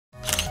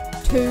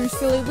two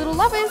silly little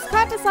lovers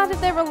can't decide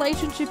if their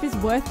relationship is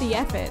worth the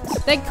effort.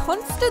 They're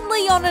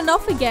constantly on and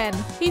off again.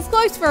 He's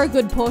close for a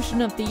good portion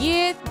of the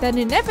year, then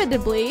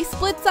inevitably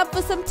splits up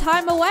for some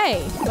time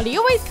away. But he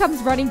always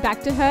comes running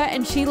back to her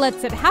and she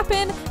lets it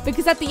happen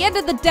because at the end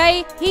of the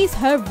day, he's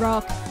her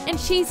rock and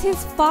she's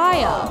his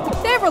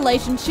fire. Their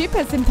relationship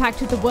has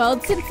impacted the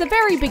world since the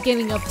very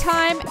beginning of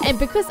time, and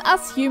because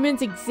us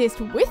humans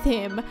exist with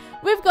him,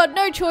 we've got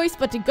no choice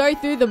but to go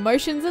through the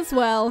motions as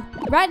well.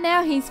 Right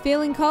now, he's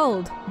feeling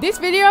cold. This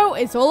video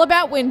is all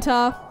about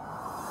winter.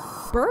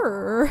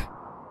 Brr.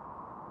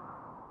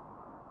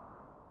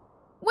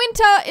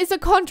 Winter is a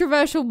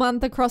controversial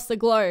month across the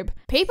globe.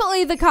 People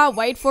either can't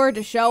wait for it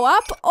to show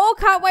up or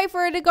can't wait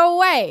for it to go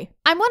away.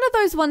 I'm one of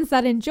those ones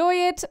that enjoy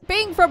it,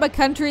 being from a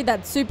country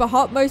that's super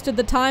hot most of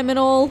the time and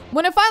all.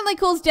 When it finally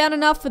cools down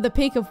enough for the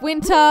peak of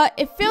winter,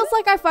 it feels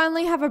like I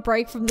finally have a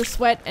break from the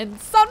sweat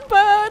and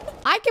sunburn.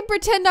 I can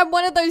pretend I'm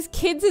one of those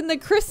kids in the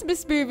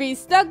Christmas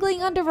movies,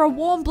 snuggling under a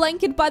warm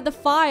blanket by the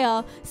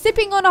fire,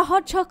 sipping on a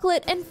hot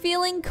chocolate and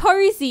feeling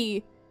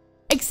cozy.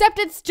 Except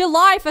it's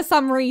July for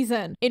some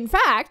reason. In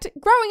fact,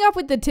 growing up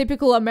with the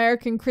typical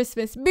American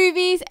Christmas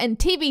movies and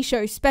TV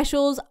show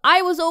specials,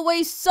 I was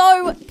always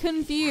so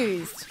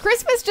confused.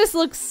 Christmas just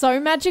looks so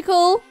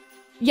magical.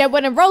 Yet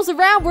when it rolls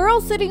around, we're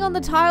all sitting on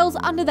the tiles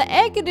under the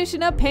air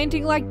conditioner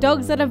panting like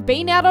dogs that have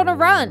been out on a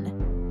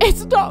run.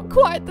 It's not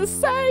quite the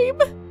same.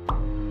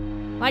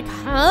 Like,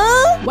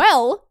 huh?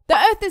 Well, the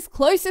Earth is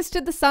closest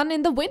to the sun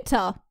in the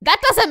winter.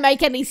 That doesn't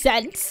make any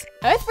sense.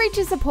 Earth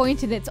reaches a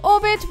point in its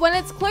orbit when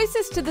it's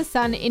closest to the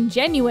sun in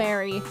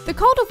January. The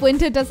cold of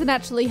winter doesn't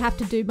actually have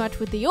to do much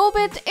with the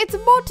orbit, it's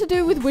more to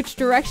do with which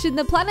direction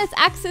the planet's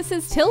axis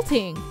is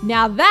tilting.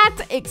 Now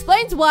that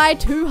explains why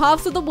two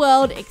halves of the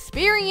world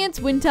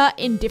experience winter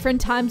in different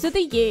times of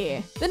the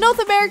year. The North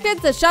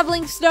Americans are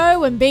shoveling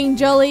snow and being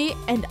jolly,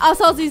 and us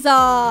Aussies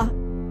are...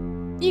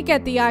 You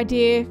get the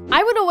idea.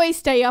 I would always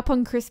stay up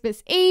on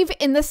Christmas Eve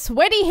in the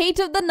sweaty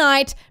heat of the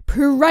night,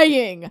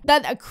 praying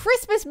that a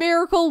Christmas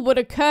miracle would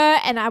occur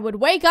and I would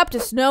wake up to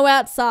snow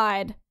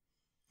outside.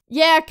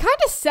 Yeah,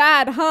 kinda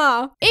sad,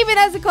 huh? Even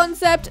as a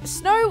concept,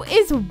 snow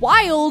is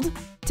wild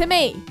to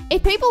me.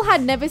 If people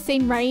had never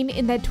seen rain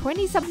in their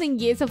 20-something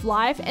years of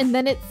life and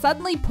then it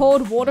suddenly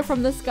poured water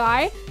from the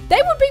sky,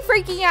 they would be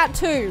freaking out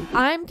too.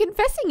 I'm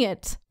confessing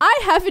it.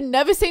 I have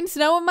never seen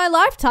snow in my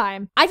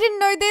lifetime. I didn't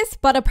know this,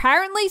 but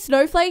apparently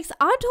snowflakes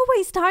aren't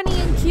always tiny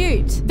and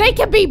cute. They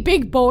can be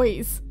big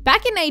boys.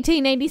 Back in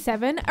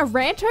 1887, a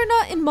ranch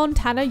owner in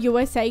Montana,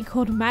 USA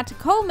called Matt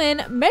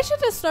Coleman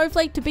measured a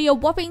snowflake to be a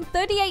whopping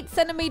 38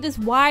 centimeters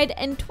wide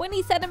and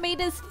 20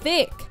 centimeters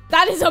thick.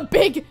 That is a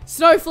big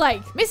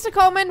snowflake. Mr.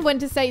 Coleman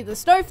went to say the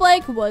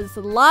snowflake was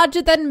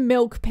larger than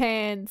milk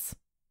pans.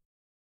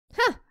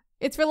 Huh.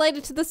 It's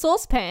related to the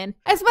saucepan.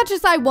 As much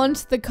as I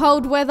want the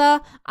cold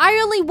weather, I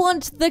only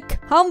want the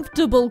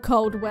comfortable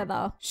cold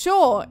weather.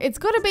 Sure, it's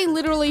gotta be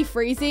literally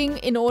freezing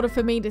in order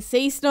for me to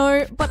see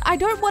snow, but I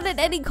don't want it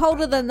any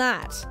colder than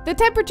that. The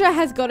temperature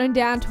has gotten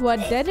down to a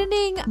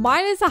deadening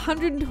minus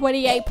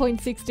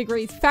 128.6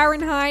 degrees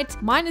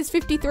Fahrenheit, minus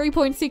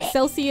 53.6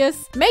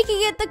 Celsius, making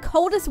it the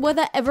coldest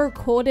weather ever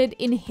recorded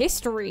in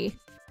history.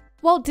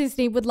 Walt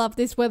Disney would love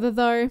this weather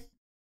though.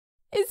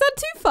 Is that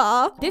too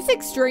far? This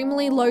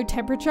extremely low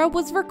temperature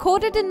was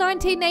recorded in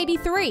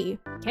 1983.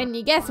 Can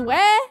you guess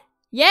where?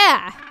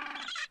 Yeah,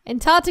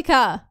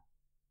 Antarctica.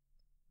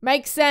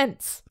 Makes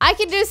sense. I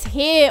can just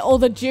hear all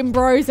the gym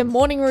bros and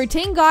morning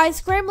routine guys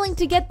scrambling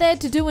to get there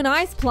to do an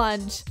ice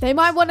plunge. They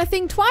might want to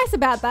think twice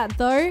about that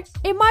though.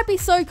 It might be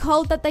so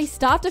cold that they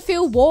start to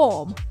feel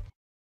warm.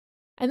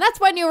 And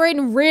that's when you're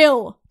in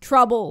real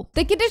trouble.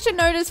 The condition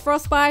known as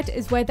frostbite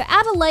is where the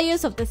outer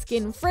layers of the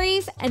skin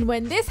freeze, and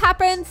when this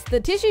happens, the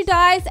tissue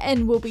dies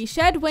and will be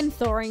shed when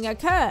thawing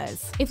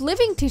occurs. If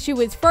living tissue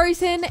is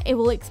frozen, it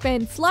will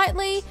expand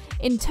slightly,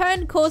 in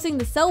turn causing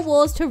the cell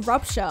walls to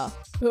rupture.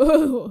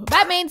 Ooh.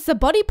 That means the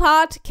body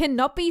part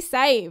cannot be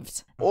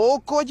saved. Oh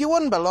God, you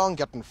wouldn't belong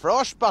getting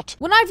frostbite.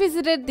 When I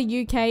visited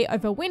the UK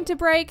over winter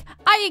break,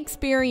 I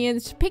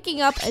experienced picking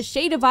up a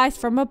sheet of ice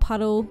from a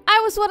puddle.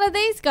 I was one of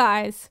these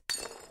guys.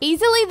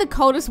 Easily the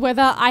coldest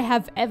weather I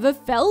have ever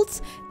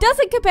felt.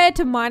 Doesn't compare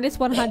to minus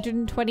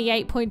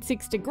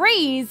 128.6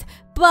 degrees,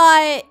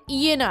 but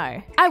you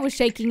know, I was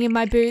shaking in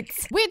my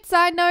boots. Weird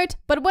side note,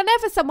 but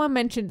whenever someone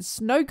mentions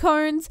snow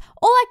cones,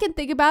 all I can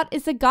think about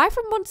is the guy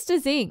from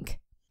Monsters Inc.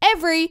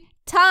 Every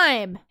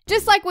time.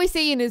 Just like we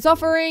see in his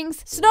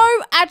offerings, snow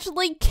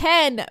actually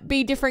can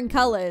be different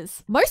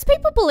colors. Most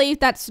people believe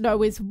that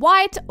snow is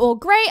white or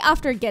grey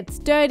after it gets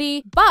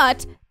dirty,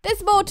 but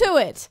there's more to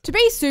it. To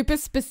be super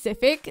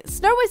specific,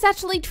 snow is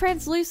actually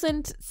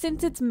translucent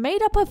since it's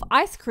made up of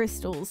ice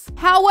crystals.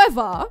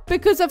 However,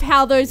 because of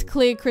how those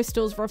clear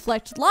crystals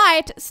reflect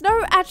light,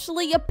 snow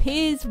actually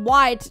appears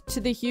white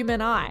to the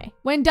human eye.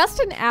 When dust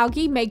and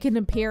algae make an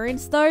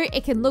appearance though,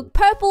 it can look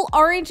purple,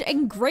 orange,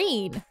 and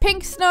green.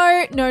 Pink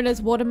snow, known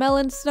as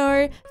watermelon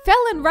snow,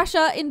 fell in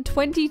Russia in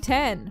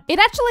 2010. It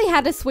actually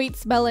had a sweet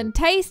smell and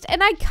taste,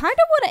 and I kinda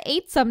wanna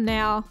eat some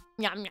now.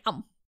 Yum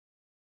yum.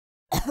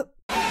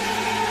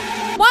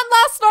 One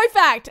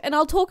snow fact, and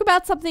I'll talk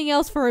about something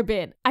else for a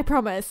bit. I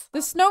promise.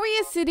 The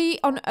snowiest city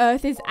on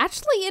Earth is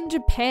actually in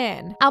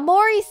Japan.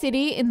 Aomori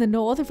City in the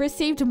north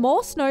received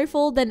more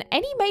snowfall than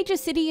any major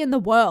city in the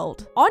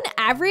world. On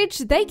average,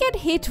 they get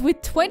hit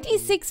with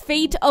 26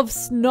 feet of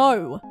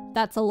snow.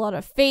 That's a lot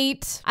of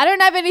feet. I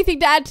don't have anything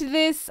to add to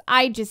this.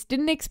 I just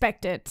didn't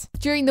expect it.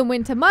 During the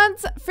winter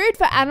months, food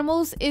for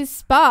animals is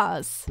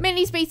sparse.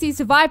 Many species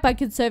survive by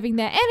conserving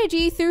their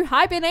energy through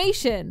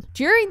hibernation.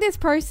 During this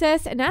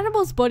process, an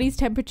animal's body's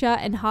temperature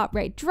and heart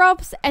rate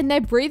drops, and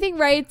their breathing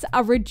rates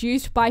are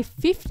reduced by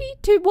 50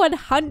 to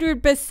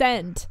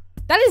 100%.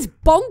 That is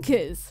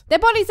bonkers. Their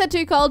bodies are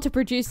too cold to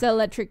produce the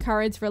electric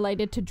currents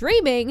related to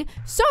dreaming,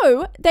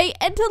 so they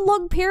enter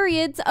long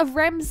periods of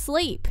REM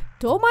sleep.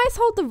 Dormice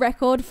hold the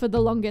record for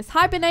the longest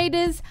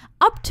hibernators,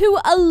 up to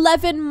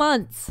 11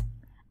 months.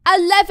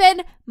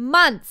 11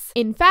 months!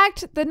 In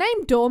fact, the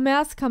name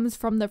dormouse comes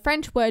from the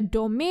French word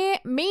dormir,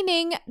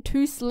 meaning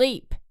to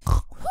sleep.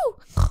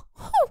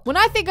 When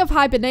I think of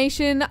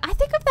hibernation, I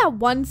think of that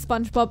one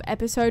SpongeBob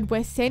episode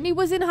where Sandy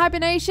was in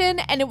hibernation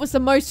and it was the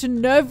most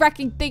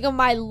nerve-wracking thing of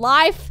my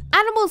life.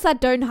 Animals that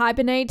don't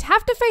hibernate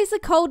have to face the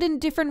cold in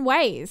different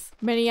ways.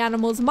 Many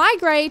animals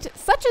migrate,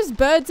 such as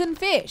birds and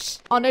fish.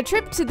 On a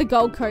trip to the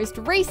Gold Coast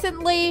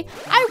recently,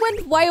 I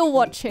went whale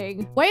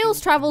watching.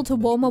 Whales travel to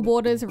warmer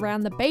waters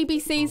around the baby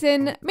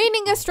season,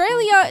 meaning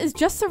Australia is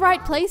just the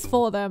right place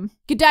for them.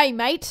 G'day,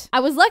 mate. I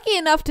was lucky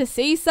enough to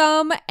see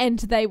some, and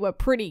they were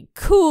pretty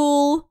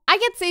cool. I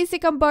get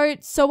seasick on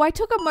boats, so I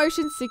took a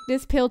motion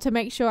sickness pill to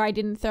make sure I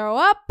didn't throw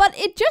up, but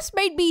it just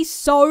made me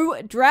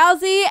so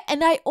drowsy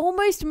and I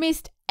almost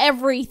missed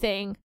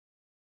everything.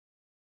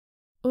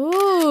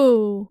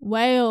 Ooh,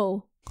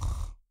 whale.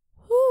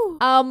 Ooh.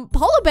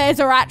 Polar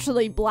bears are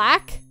actually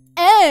black.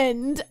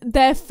 And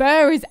their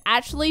fur is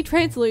actually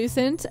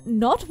translucent,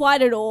 not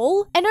white at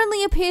all, and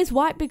only appears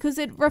white because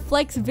it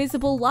reflects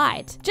visible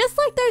light. Just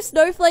like those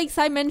snowflakes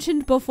I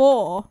mentioned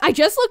before. I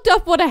just looked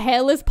up what a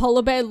hairless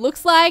polar bear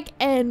looks like,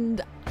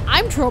 and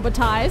I'm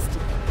traumatized.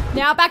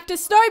 Now back to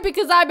snow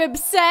because I'm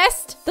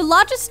obsessed. The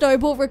largest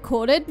snowball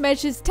recorded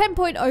measures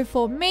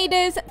 10.04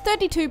 meters,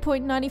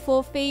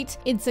 32.94 feet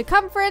in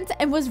circumference,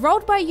 and was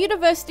rolled by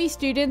university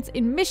students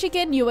in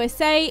Michigan,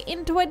 USA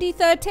in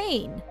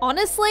 2013.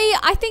 Honestly,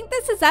 I think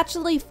this is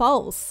actually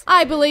false.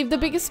 I believe the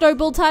biggest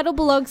snowball title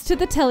belongs to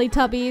the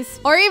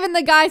Teletubbies, or even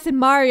the guys in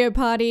Mario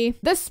Party.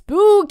 The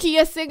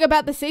spookiest thing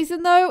about the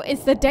season though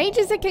is the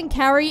dangers it can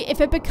carry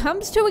if it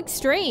becomes too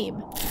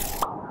extreme.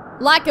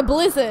 Like a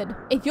blizzard.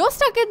 If you're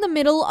stuck in the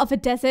middle of a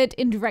desert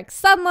in direct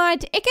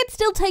sunlight, it can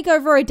still take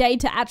over a day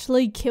to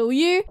actually kill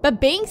you, but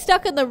being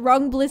stuck in the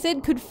wrong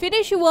blizzard could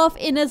finish you off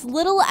in as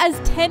little as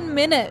 10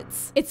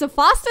 minutes. It's the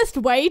fastest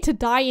way to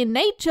die in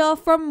nature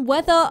from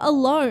weather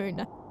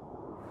alone.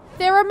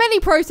 There are many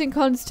pros and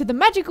cons to the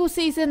magical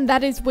season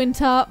that is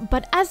winter,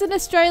 but as an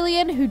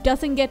Australian who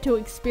doesn't get to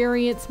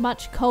experience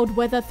much cold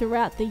weather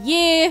throughout the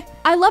year,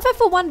 I love it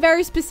for one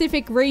very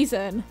specific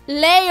reason: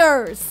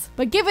 layers.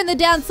 But given the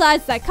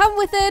downsides that come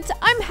with it,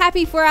 I'm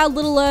happy for our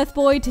little Earth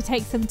boy to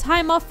take some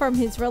time off from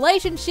his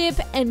relationship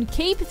and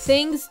keep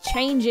things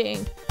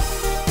changing.